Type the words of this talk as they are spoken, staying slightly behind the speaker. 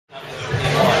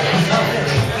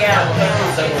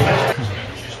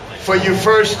for you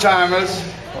first timers.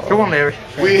 Come on, Larry.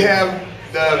 We have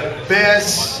the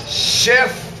best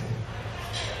chef,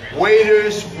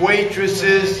 waiters,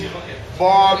 waitresses,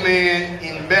 barmen,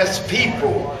 and best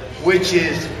people, which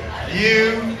is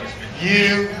you,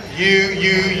 and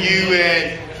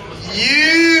you.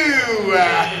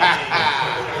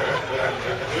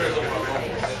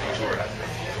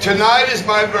 Tonight is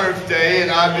my birthday,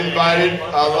 and I've invited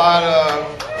a lot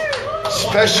of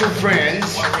special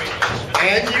friends,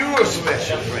 and you are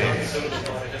special friends.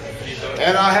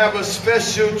 And I have a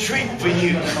special treat for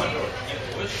you.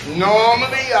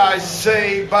 Normally I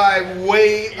say by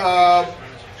way of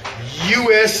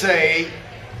USA,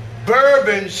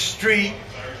 Bourbon Street,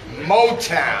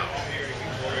 Motown.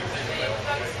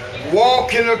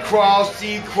 Walking across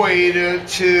the equator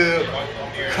to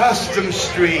Custom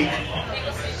Street,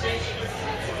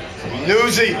 New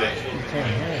Zealand.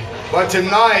 But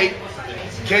tonight,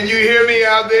 can you hear me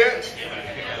out there?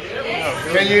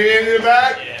 Can you hear me in the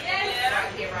back?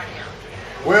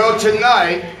 Well,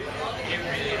 tonight,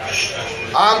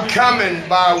 I'm coming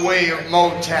by way of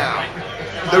Motown,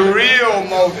 the real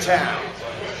Motown.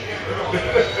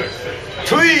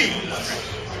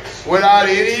 Please, without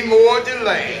any more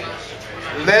delay,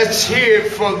 let's hear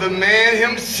from the man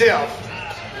himself,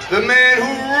 the man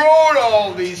who wrote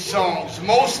all these songs,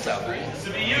 most of them.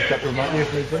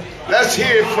 Let's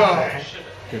hear from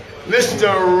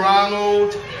Mr.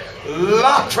 Ronald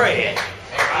La Pread.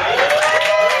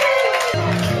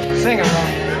 Sing it, Ron.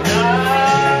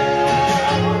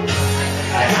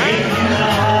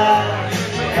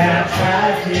 I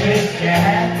tried to make you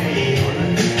happy,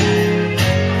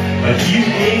 but you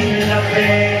ain't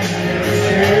enough.